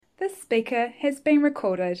speaker has been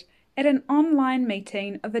recorded at an online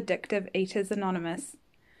meeting of Addictive Eaters Anonymous.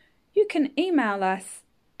 You can email us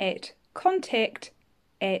at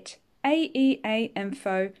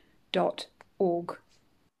contact@aeainfo.org.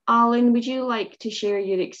 Alan, would you like to share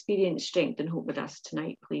your experience, strength and hope with us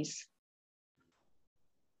tonight, please?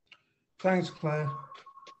 Thanks, Claire.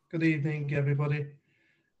 Good evening, everybody.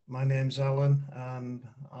 My name's Alan and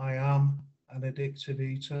I am an addictive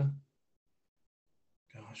eater.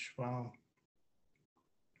 Gosh, wow.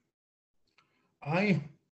 I'm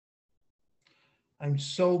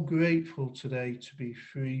so grateful today to be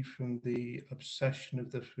free from the obsession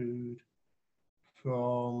of the food,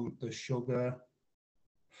 from the sugar,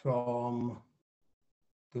 from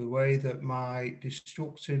the way that my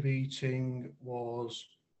destructive eating was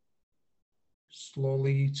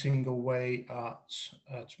slowly eating away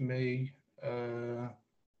at me.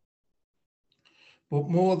 But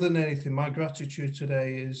more than anything, my gratitude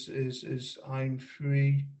today is I'm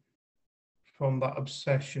free from that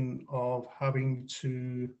obsession of having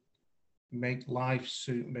to make life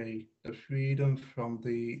suit me. The freedom from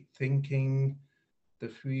the thinking, the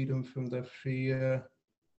freedom from the fear,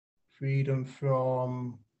 freedom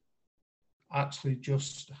from actually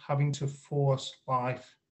just having to force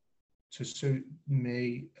life to suit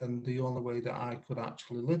me and the only way that I could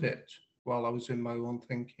actually live it while I was in my own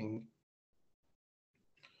thinking.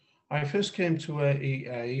 I first came to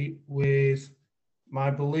AEA with my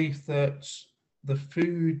belief that the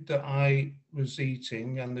food that I was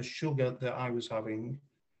eating and the sugar that I was having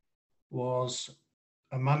was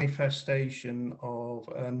a manifestation of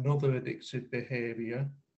another addictive behavior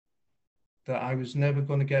that I was never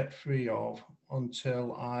going to get free of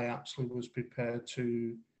until I actually was prepared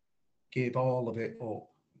to give all of it up,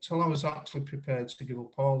 until I was actually prepared to give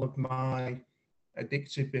up all of my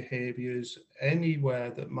addictive behaviors,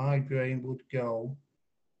 anywhere that my brain would go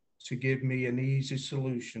to give me an easy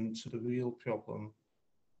solution to the real problem.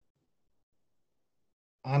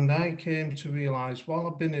 And I came to realize, while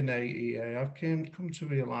I've been in AEA, I've come to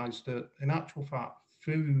realize that in actual fact,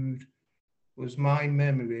 food was my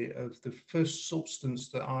memory of the first substance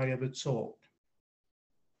that I ever took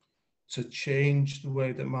to change the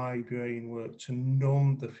way that my brain worked, to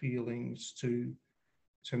numb the feelings, to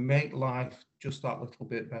make life just that little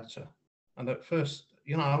bit better. And at first,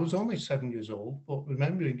 I was only 7 years old, but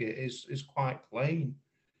remembering it is quite plain.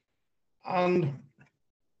 And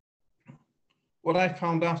what I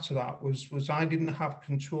found after that was I didn't have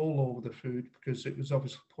control over the food because it was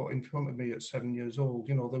obviously put in front of me at 7 years old.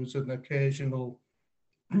 There was an occasional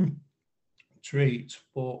treat,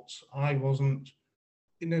 but I wasn't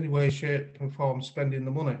in any way, shape and form spending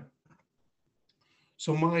the money.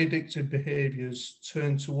 So my addictive behaviors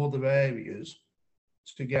turned to other areas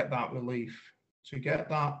to get that relief, to get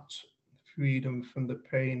that freedom from the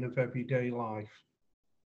pain of everyday life.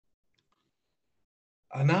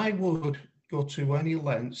 And I would go to any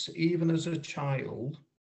lengths, even as a child,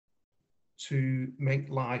 to make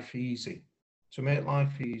life easy,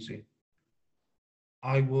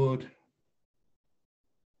 I would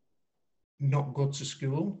not go to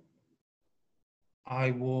school. I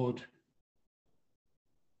would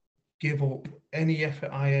give up any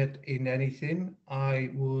effort I had in anything. I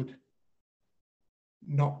would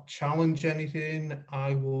not challenge anything.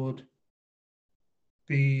 I would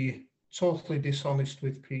be totally dishonest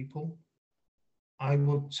with people. I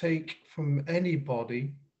would take from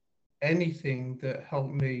anybody anything that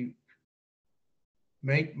helped me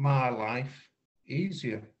make my life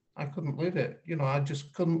easier. I couldn't live it. I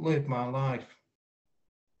just couldn't live my life.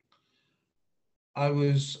 I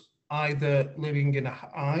was either living in a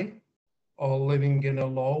high or living in a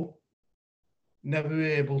low, never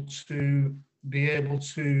able to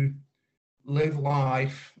live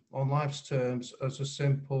life on life's terms as a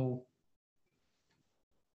simple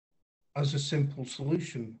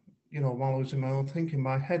solution. While I was in my own thinking,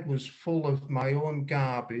 my head was full of my own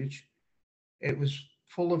garbage. It was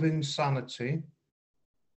full of insanity.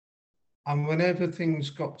 And whenever things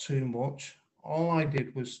got too much, all I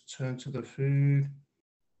did was turn to the food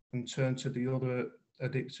and turn to the other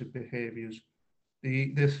addictive behaviors.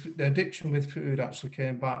 The addiction with food actually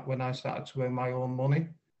came back when I started to earn my own money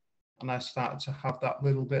and I started to have that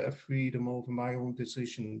little bit of freedom over my own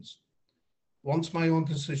decisions. Once my own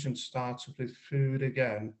decisions started with food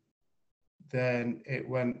again, then it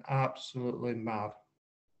went absolutely mad.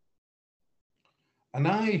 And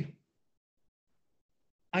I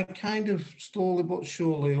kind of slowly but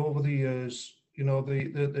surely over the years,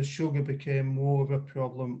 the sugar became more of a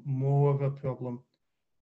problem,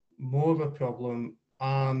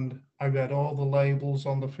 and I read all the labels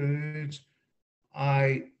on the foods.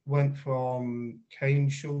 I went from cane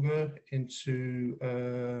sugar into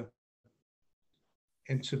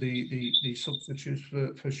the substitutes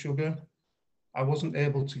for sugar. I wasn't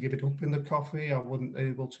able to give it up in the coffee. I wasn't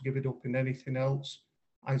able to give it up in anything else.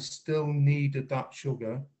 I still needed that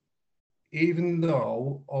sugar, even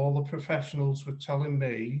though all the professionals were telling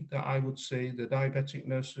me that I would see the diabetic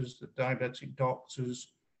nurses, the diabetic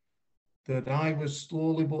doctors, that I was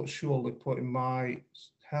slowly but surely putting my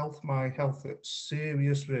health at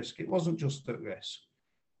serious risk. It wasn't just at risk.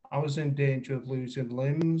 I was in danger of losing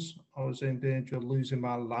limbs. I was in danger of losing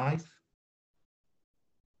my life.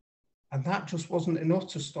 And that just wasn't enough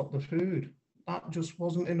to stop the food. That just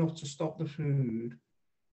wasn't enough to stop the food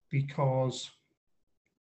because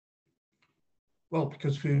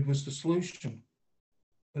food was the solution.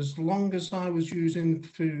 As long as I was using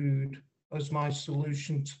food as my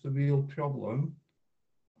solution to the real problem,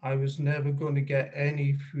 I was never going to get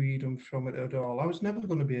any freedom from it at all. I was never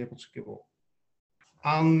going to be able to give up.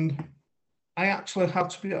 And I actually had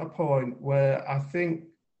to be at a point where I think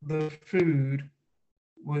the food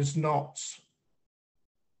was not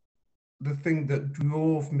the thing that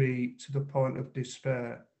drove me to the point of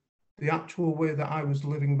despair. The actual way that I was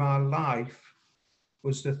living my life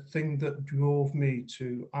was the thing that drove me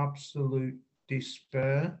to absolute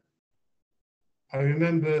despair. I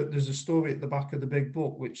remember there's a story at the back of the big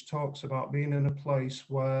book which talks about being in a place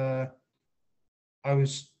where I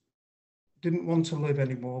didn't want to live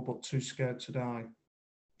anymore, but too scared to die.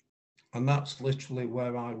 And that's literally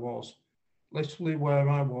where I was. Literally where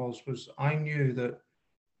I was I knew that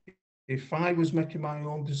if I was making my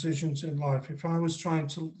own decisions in life, if I was trying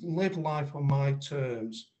to live life on my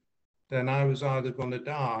terms, then I was either going to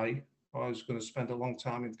die or I was going to spend a long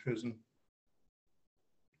time in prison.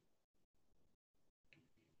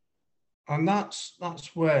 And that's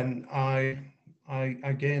when I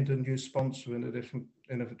gained a new sponsor in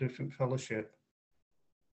a different fellowship.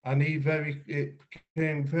 And it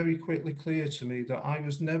became very quickly clear to me that I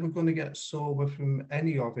was never going to get sober from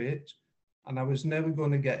any of it, and I was never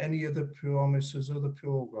going to get any other promises of the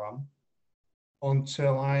program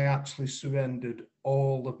until I actually surrendered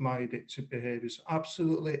all of my addictive behaviors,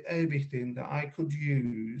 absolutely everything that I could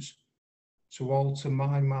use to alter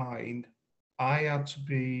my mind. I had to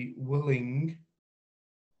be willing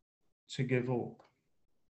to give up.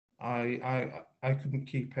 I couldn't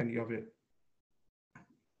keep any of it.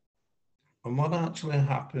 And what actually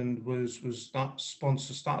happened was that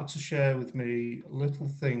sponsor started to share with me little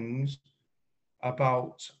things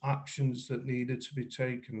about actions that needed to be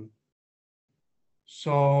taken.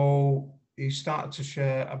 So he started to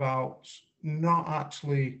share about not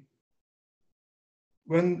actually,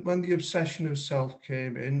 when the obsession of self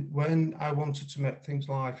came in, when I wanted to make things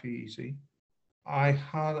life easy, I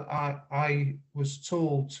was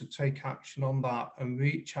told to take action on that and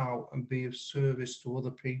reach out and be of service to other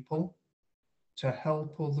people, to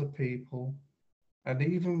help other people. And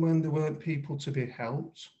even when there weren't people to be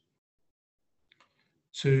helped,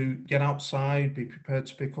 to get outside, be prepared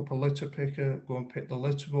to pick up a litter picker, go and pick the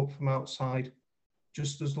litter up from outside.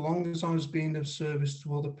 Just as long as I was being of service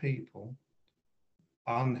to other people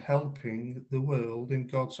and helping the world in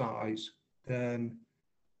God's eyes, then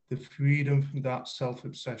the freedom from that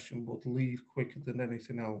self-obsession would leave quicker than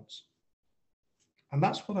anything else. And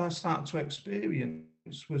that's what I started to experience,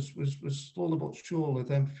 was slowly but surely,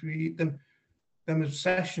 them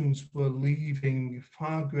obsessions were leaving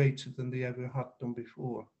far greater than they ever had done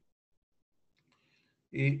before.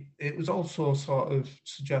 It was also sort of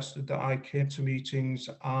suggested that I came to meetings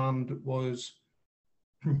and was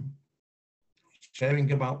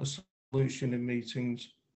sharing about the solution in meetings,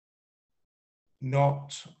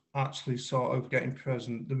 not actually sort of getting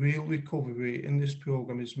present. The real recovery in this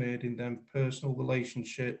program is made in them personal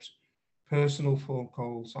relationships, personal phone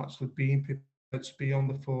calls, actually being prepared to be on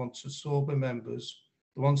the phone to sober members,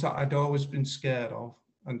 the ones that I'd always been scared of,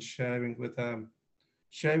 and sharing with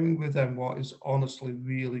them what is honestly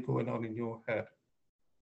really going on in your head.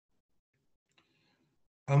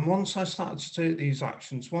 And once I started to take these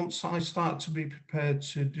actions, once I started to be prepared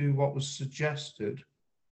to do what was suggested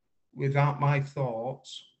without my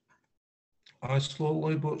thoughts, I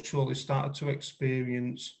slowly but surely started to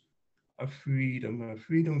experience a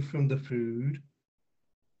freedom from the food.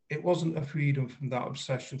 It wasn't a freedom from that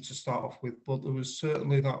obsession to start off with, but there was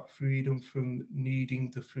certainly that freedom from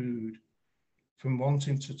needing the food, from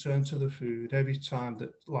wanting to turn to the food every time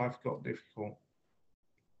that life got difficult.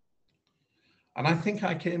 And I think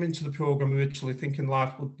I came into the program originally thinking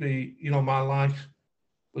life would be, my life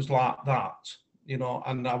was like that,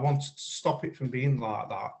 and I wanted to stop it from being like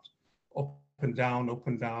that, up and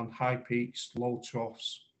down, high peaks, low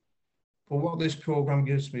troughs. But what this program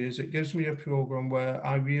gives me is it gives me a program where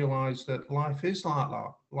I realise that life is like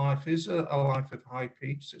that. Life is a life of high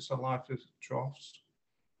peaks. It's a life of troughs.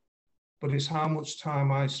 But it's how much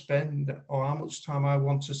time I spend, or how much time I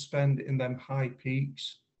want to spend in them high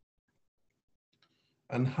peaks,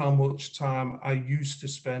 and how much time I used to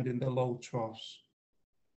spend in the low troughs.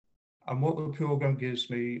 And what the program gives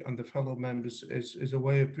me and the fellow members is a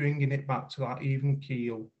way of bringing it back to that even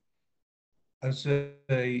keel as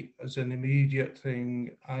an immediate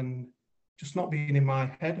thing, and just not being in my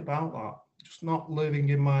head about that, just not living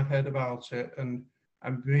in my head about it, and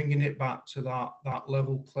bringing it back to that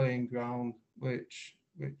level playing ground, which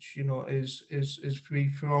you know is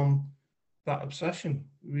free from that obsession.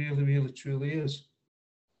 Really, really, truly is.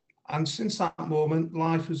 And since that moment,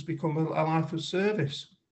 life has become a life of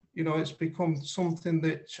service. You know, it's become something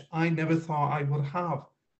that I never thought I would have,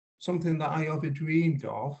 something that I ever dreamed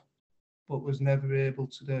of, but was never able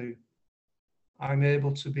to do. I'm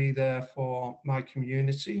able to be there for my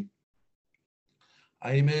community.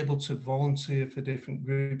 I am able to volunteer for different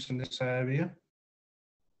groups in this area.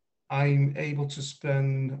 I'm able to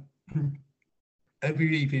spend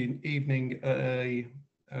every evening at a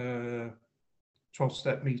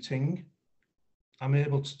 12-step meeting. I'm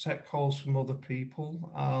able to take calls from other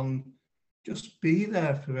people and just be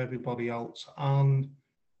there for everybody else and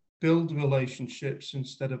build relationships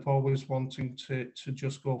instead of always wanting to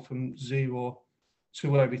just go from zero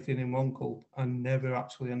to everything in one gulp and never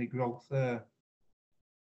actually any growth there.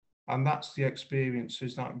 And that's the experience,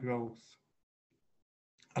 is that growth.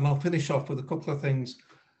 And I'll finish off with a couple of things.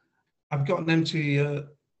 I've got an empty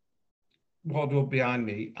wardrobe behind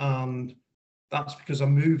me, and that's because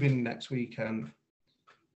I'm moving next weekend.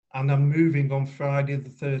 And I'm moving on Friday the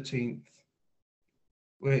 13th,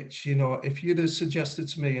 which, you know, if you'd have suggested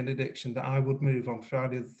to me in addiction that I would move on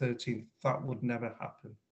Friday the 13th, that would never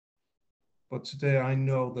happen. But today I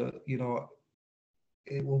know that, you know,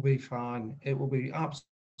 it will be fine. It will be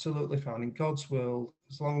absolutely fine in God's world.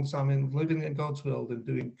 As long as I'm living in God's world and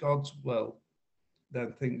doing God's will,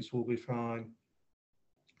 then things will be fine.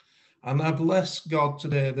 And I bless God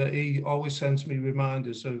today that He always sends me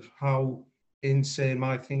reminders of how insane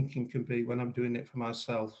my thinking can be when I'm doing it for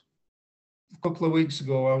myself. A couple of weeks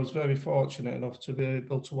ago, I was very fortunate enough to be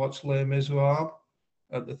able to watch Les Miserables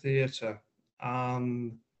at the theatre.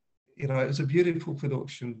 And, you know, it was a beautiful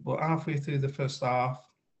production, but halfway through the first half,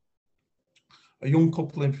 a young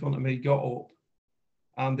couple in front of me got up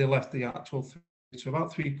and they left the actual theatre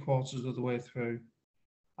about 3/4 of the way through.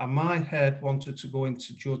 And my head wanted to go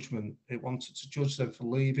into judgment. It wanted to judge them for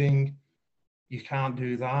leaving. You can't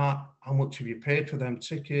do that. How much have you paid for them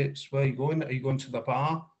tickets? Where are you going? Are you going to the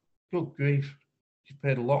bar? Good grief. You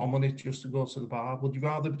paid a lot of money just to go to the bar. Would you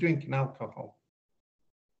rather be drinking alcohol?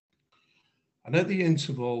 And at the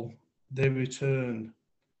interval, they returned.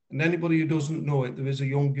 And anybody who doesn't know it, there is a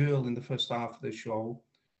young girl in the first half of the show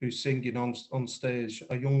who's singing on stage,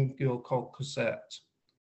 a young girl called Cosette.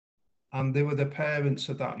 And they were the parents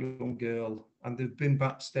of that young girl. And they've been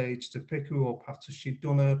backstage to pick her up after she'd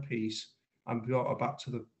done her piece and brought her back to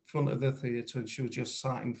the front of the theatre, and she was just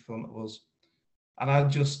sat in front of us. And I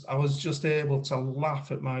was just able to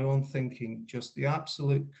laugh at my own thinking, just the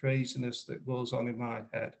absolute craziness that goes on in my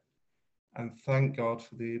head. And thank God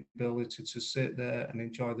for the ability to sit there and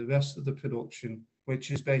enjoy the rest of the production, which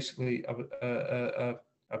is basically a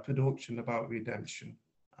production about redemption.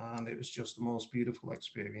 And it was just the most beautiful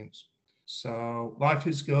experience. So life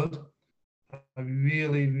is good. I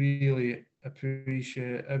really, really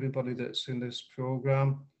appreciate everybody that's in this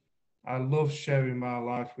program. I love sharing my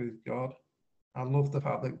life with God. I love the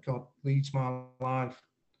fact that God leads my life,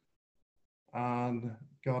 and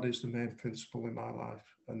God is the main principle in my life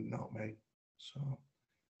and not me. So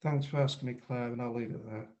thanks for asking me, Claire, and I'll leave it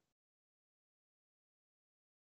there.